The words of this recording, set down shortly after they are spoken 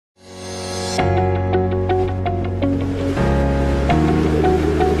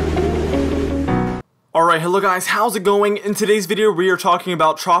Alright, hello guys, how's it going? In today's video, we are talking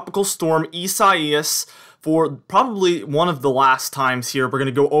about Tropical Storm Isaias for probably one of the last times here. We're going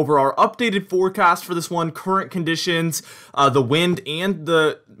to go over our updated forecast for this one, current conditions, the wind, and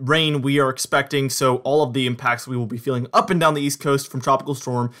the rain we are expecting, so all of the impacts we will be feeling up and down the East Coast from Tropical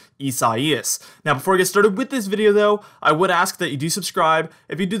Storm Isaias. Now, before I get started with this video, though, I would ask that you do subscribe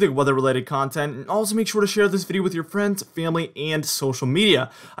if you do the weather-related content, and also make sure to share this video with your friends, family, and social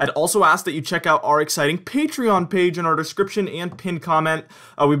media. I'd also ask that you check out our exciting Patreon page in our description and pinned comment.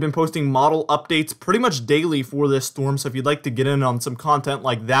 We've been posting model updates pretty much daily for this storm, so if you'd like to get in on some content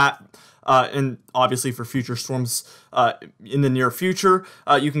like that, and obviously for future storms in the near future,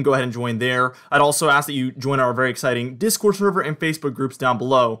 you can go ahead and join there. I'd also ask that you join our very exciting Discord server and Facebook groups down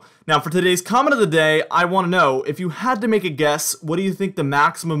below. Now, for today's comment of the day, I want to know, if you had to make a guess, what do you think the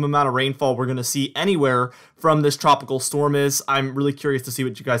maximum amount of rainfall we're going to see anywhere from this tropical storm is? I'm really curious to see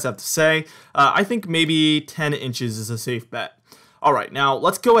what you guys have to say. I think maybe 10 inches is a safe bet. Alright, now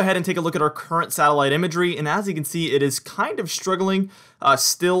let's go ahead and take a look at our current satellite imagery, and as you can see, it is kind of struggling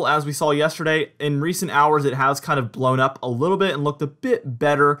still, as we saw yesterday. In recent hours, it has kind of blown up a little bit and looked a bit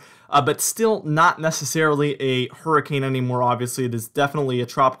better, but still not necessarily a hurricane anymore. Obviously, it is definitely a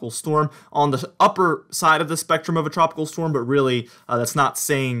tropical storm on the upper side of the spectrum of a tropical storm, but really, that's not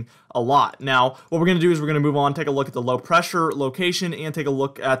saying a lot. Now, what we're going to do is we're going to move on, take a look at the low pressure location, and take a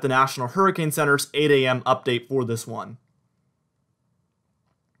look at the National Hurricane Center's 8 a.m. update for this one.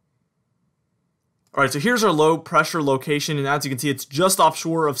 Alright, so here's our low pressure location, and as you can see, it's just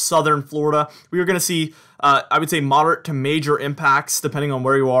offshore of southern Florida. We are going to see, I would say, moderate to major impacts, depending on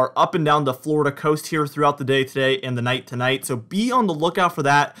where you are, up and down the Florida coast here throughout the day today and the night tonight. So be on the lookout for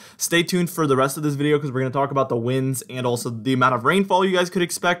that. Stay tuned for the rest of this video, because we're going to talk about the winds and also the amount of rainfall you guys could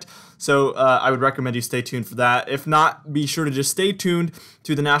expect. So I would recommend you stay tuned for that. If not, be sure to just stay tuned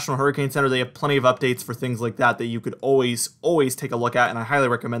to the National Hurricane Center. They have plenty of updates for things like that you could always take a look at, and I highly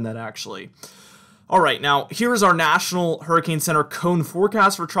recommend that, actually. Alright, now here is our National Hurricane Center cone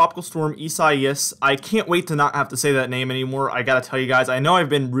forecast for Tropical Storm Isaias. I can't wait to not have to say that name anymore. I gotta tell you guys, I know I've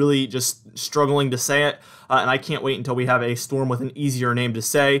been really just struggling to say it, and I can't wait until we have a storm with an easier name to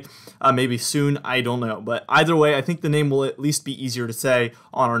say. Maybe soon, I don't know. But either way, I think the name will at least be easier to say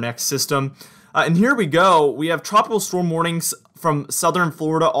on our next system. And here we go. We have tropical storm warnings from southern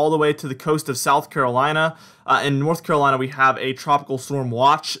Florida all the way to the coast of South Carolina. In North Carolina, we have a tropical storm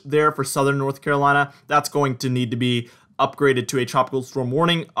watch there for southern North Carolina. That's going to need to be upgraded to a tropical storm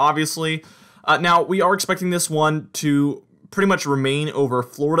warning, obviously. Now, we are expecting this one to pretty much remain over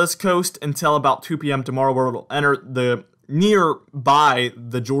Florida's coast until about 2 p.m. tomorrow, where it'll enter the nearby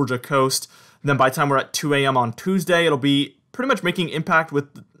the Georgia coast. And then by the time we're at 2 a.m. on Tuesday, it'll be pretty much making impact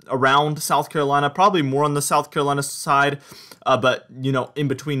with around South Carolina, probably more on the South Carolina side, but, you know, in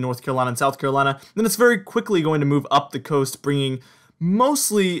between North Carolina and South Carolina. Then it's very quickly going to move up the coast, bringing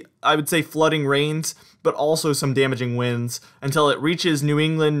mostly, I would say, flooding rains, but also some damaging winds until it reaches New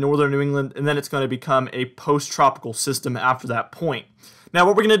England, northern New England, and then it's going to become a post-tropical system after that point. Now,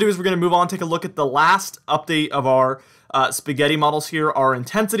 what we're going to do is we're going to move on, take a look at the last update of our spaghetti models here, our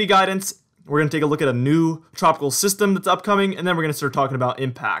intensity guidance. We're going to take a look at a new tropical system that's upcoming, and then we're going to start talking about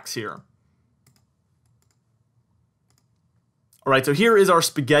impacts here. Alright, so here is our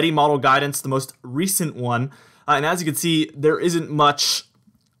spaghetti model guidance, the most recent one. And as you can see, there isn't much,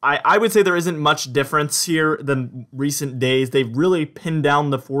 I would say there isn't much difference here than recent days. They've really pinned down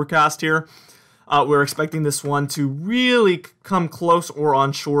the forecast here. We're expecting this one to really come close or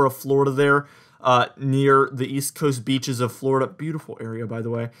on shore of Florida there. Near the East Coast beaches of Florida. Beautiful area, by the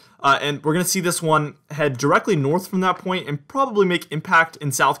way. And we're going to see this one head directly north from that point and probably make impact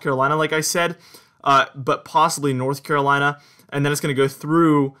in South Carolina, like I said, but possibly North Carolina. And then it's going to go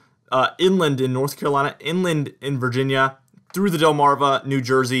through inland in North Carolina, inland in Virginia, through the Delmarva, New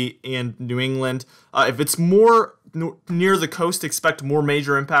Jersey, and New England. If it's more near the coast, expect more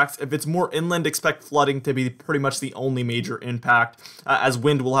major impacts. If it's more inland, expect flooding to be pretty much the only major impact, as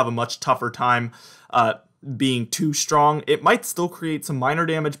wind will have a much tougher time being too strong. It might still create some minor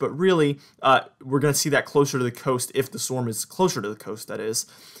damage, but really, we're going to see that closer to the coast if the storm is closer to the coast, that is.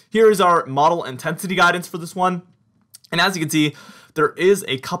 Here is our model intensity guidance for this one. And as you can see, there is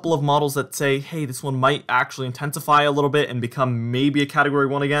a couple of models that say, hey, this one might actually intensify a little bit and become maybe a Category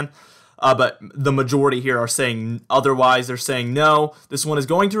 1 again. But the majority here are saying otherwise. They're saying no, this one is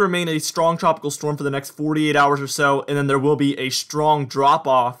going to remain a strong tropical storm for the next 48 hours or so, and then there will be a strong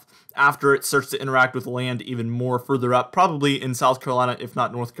drop-off after it starts to interact with land even more further up, probably in South Carolina, if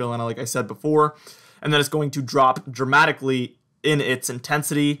not North Carolina, like I said before. And then it's going to drop dramatically in its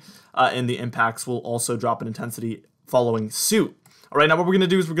intensity, and the impacts will also drop in intensity following suit. All right, now what we're going to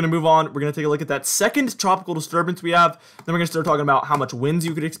do is we're going to move on. We're going to take a look at that second tropical disturbance we have. Then we're going to start talking about how much winds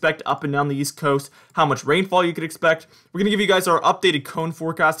you could expect up and down the East Coast, how much rainfall you could expect. We're going to give you guys our updated cone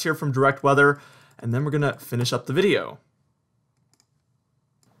forecast here from Direct Weather, and then we're going to finish up the video.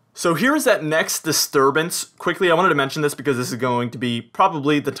 So here is that next disturbance. Quickly, I wanted to mention this because this is going to be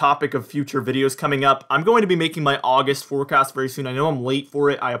probably the topic of future videos coming up. I'm going to be making my August forecast very soon. I know I'm late for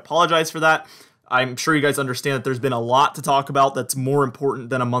it. I apologize for that. I'm sure you guys understand that there's been a lot to talk about that's more important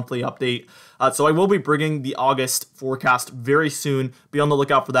than a monthly update. So I will be bringing the August forecast very soon. Be on the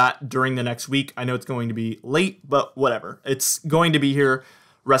lookout for that during the next week. I know it's going to be late, but whatever. It's going to be here.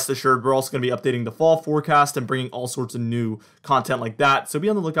 Rest assured. We're also going to be updating the fall forecast and bringing all sorts of new content like that. So be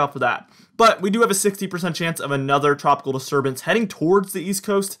on the lookout for that. But we do have a 60% chance of another tropical disturbance heading towards the East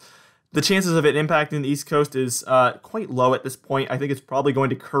Coast. The chances of it impacting the East Coast is quite low at this point. I think it's probably going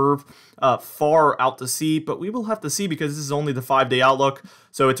to curve far out to sea, but we will have to see because this is only the 5-day outlook.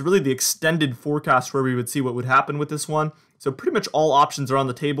 So it's really the extended forecast where we would see what would happen with this one. So pretty much all options are on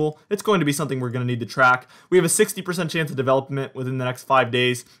the table. It's going to be something we're going to need to track. We have a 60% chance of development within the next 5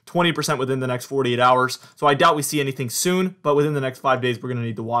 days, 20% within the next 48 hours. So I doubt we see anything soon, but within the next 5 days, we're going to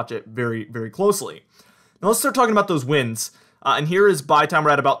need to watch it very, very closely. Now let's start talking about those winds. And here is by time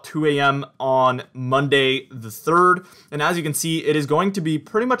we're at about 2 a.m. on Monday the 3rd. And as you can see, it is going to be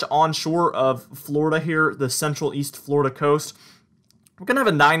pretty much onshore of Florida here, the central East Florida coast. We're going to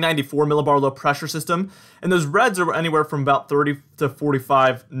have a 994 millibar low pressure system, and those reds are anywhere from about 30 to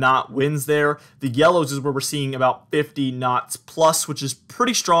 45 knot winds there. The yellows is where we're seeing about 50 knots plus, which is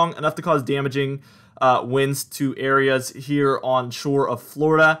pretty strong, enough to cause damaging winds to areas here on shore of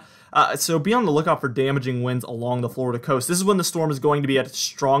Florida. So be on the lookout for damaging winds along the Florida coast. This is when the storm is going to be at its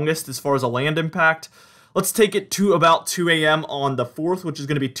strongest as far as a land impact. Let's take it to about 2 a.m. on the 4th, which is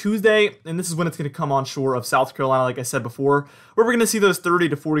going to be Tuesday, and this is when it's going to come on shore of South Carolina, like I said before, where we're going to see those 30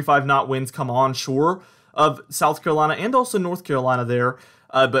 to 45 knot winds come on shore of South Carolina and also North Carolina there.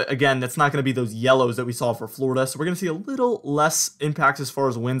 But again, that's not going to be those yellows that we saw for Florida. So we're going to see a little less impacts as far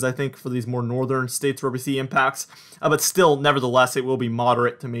as winds, I think, for these more northern states where we see impacts. But still, nevertheless, it will be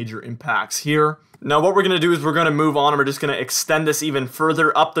moderate to major impacts here. Now, what we're going to do is we're going to move on and we're just going to extend this even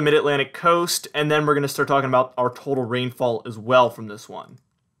further up the mid-Atlantic coast. And then we're going to start talking about our total rainfall as well from this one.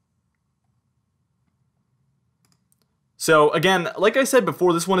 So again, like I said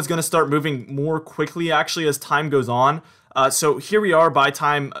before, this one is going to start moving more quickly actually as time goes on. So here we are by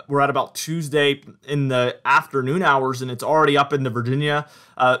time we're at about Tuesday in the afternoon hours, and it's already up into Virginia,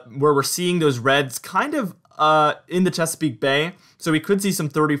 where we're seeing those reds kind of in the Chesapeake Bay. So we could see some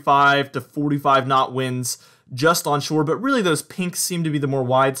 35 to 45 knot winds just on shore, but really those pinks seem to be the more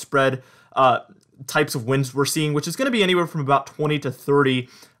widespread types of winds we're seeing, which is going to be anywhere from about 20 to 30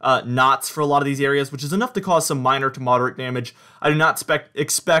 knots for a lot of these areas, which is enough to cause some minor to moderate damage. I do not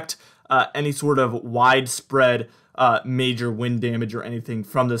expect any sort of widespread major wind damage or anything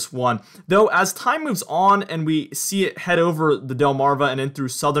from this one. Though as time moves on and we see it head over the Delmarva and in through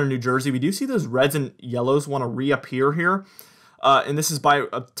southern New Jersey, we do see those reds and yellows want to reappear here. And this is by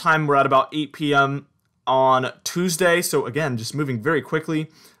a time we're at about 8 p.m. on Tuesday. So again, just moving very quickly.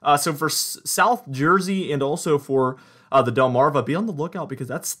 So for South Jersey and also for the Delmarva, be on the lookout because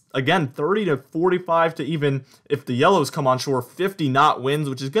that's, again, 30 to 45 to even, if the yellows come on shore, 50 knot winds,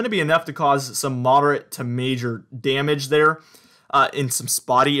 which is going to be enough to cause some moderate to major damage there in some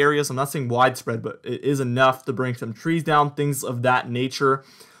spotty areas. I'm not saying widespread, but it is enough to bring some trees down, things of that nature.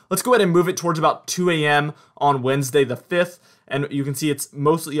 Let's go ahead and move it towards about 2 a.m. on Wednesday the 5th, and you can see it's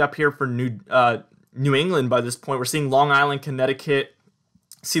mostly up here for New England by this point. We're seeing Long Island, Connecticut,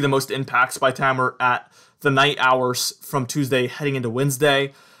 see the most impacts by the time we're at the night hours from Tuesday heading into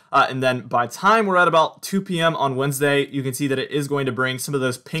Wednesday. And then by the time we're at about 2 p.m. on Wednesday, you can see that it is going to bring some of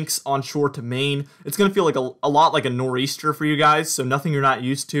those pinks onshore to Maine. It's going to feel like a lot like a nor'easter for you guys, so nothing you're not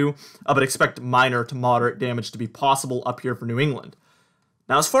used to, but expect minor to moderate damage to be possible up here for New England.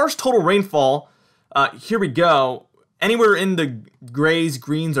 Now, as far as total rainfall, here we go. Anywhere in the grays,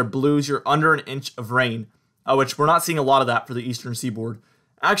 greens, or blues, you're under an inch of rain, which we're not seeing a lot of that for the Eastern Seaboard.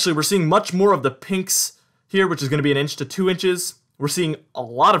 Actually, we're seeing much more of the pinks here, which is going to be 1 inch to 2 inches. We're seeing a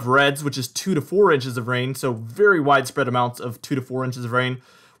lot of reds, which is 2 to 4 inches of rain, so very widespread amounts of 2 to 4 inches of rain,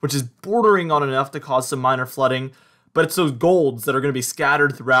 which is bordering on enough to cause some minor flooding. But it's those golds that are going to be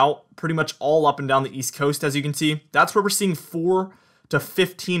scattered throughout pretty much all up and down the East Coast, as you can see. That's where we're seeing 4 to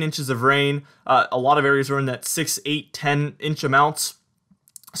 15 inches of rain. A lot of areas are in that 6, 8, 10 inch amounts.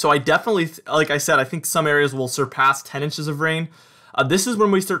 So I definitely, like I said, I think some areas will surpass 10 inches of rain. This is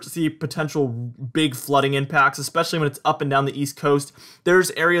when we start to see potential big flooding impacts, especially when it's up and down the East Coast.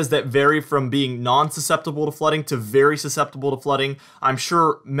 There's areas that vary from being non-susceptible to flooding to very susceptible to flooding. I'm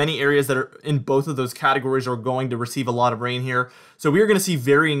sure many areas that are in both of those categories are going to receive a lot of rain here. So we are going to see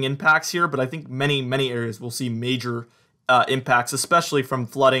varying impacts here, but I think many areas will see major impacts, especially from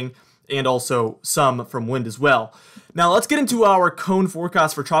flooding and also some from wind as well. Now let's get into our cone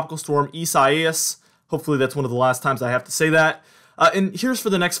forecast for Tropical Storm Isaias. Hopefully that's one of the last times I have to say that. And here's for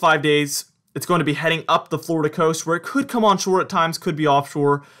the next 5 days. It's going to be heading up the Florida coast where it could come onshore at times, could be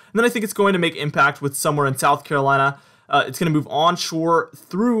offshore. And then I think it's going to make impact with somewhere in South Carolina. It's going to move onshore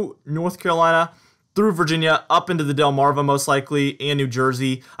through North Carolina, through Virginia, up into the Delmarva most likely, and New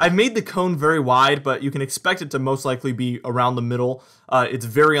Jersey. I've made the cone very wide, but you can expect it to most likely be around the middle. It's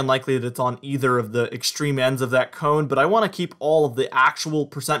very unlikely that it's on either of the extreme ends of that cone, but I want to keep all of the actual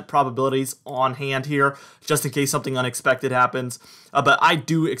percent probabilities on hand here, just in case something unexpected happens. But I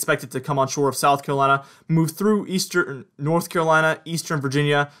do expect it to come on shore of South Carolina, move through eastern North Carolina, eastern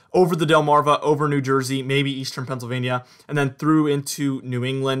Virginia, over the Delmarva, over New Jersey, maybe eastern Pennsylvania, and then through into New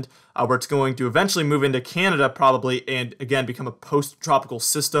England, where it's going to eventually move into Canada probably, and again become a post-tropical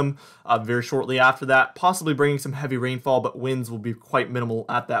system very shortly after that, possibly bringing some heavy rainfall, but winds will be quite minimal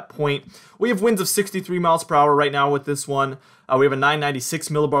at that point. We have winds of 63 miles per hour right now with this one. We have a 996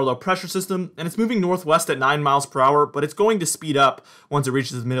 millibar low pressure system, and it's moving northwest at 9 miles per hour, but it's going to speed up once it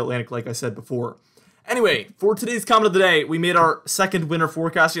reaches the mid-Atlantic, like I said before. Anyway, for today's comment of the day, we made our second winter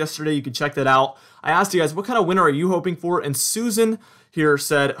forecast yesterday. You can check that out. I asked you guys, what kind of winter are you hoping for? And Susan here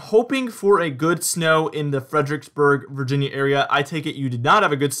said, hoping for a good snow in the Fredericksburg, Virginia area. I take it you did not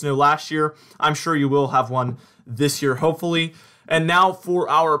have a good snow last year. I'm sure you will have one this year, hopefully. And now for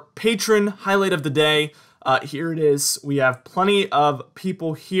our patron highlight of the day. Here it is. We have plenty of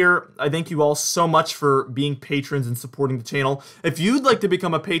people here. I thank you all so much for being patrons and supporting the channel. If you'd like to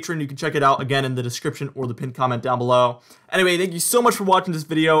become a patron, you can check it out again in the description or the pinned comment down below. Anyway, thank you so much for watching this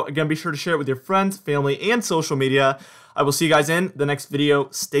video. Again, be sure to share it with your friends, family, and social media. I will see you guys in the next video.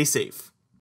 Stay safe.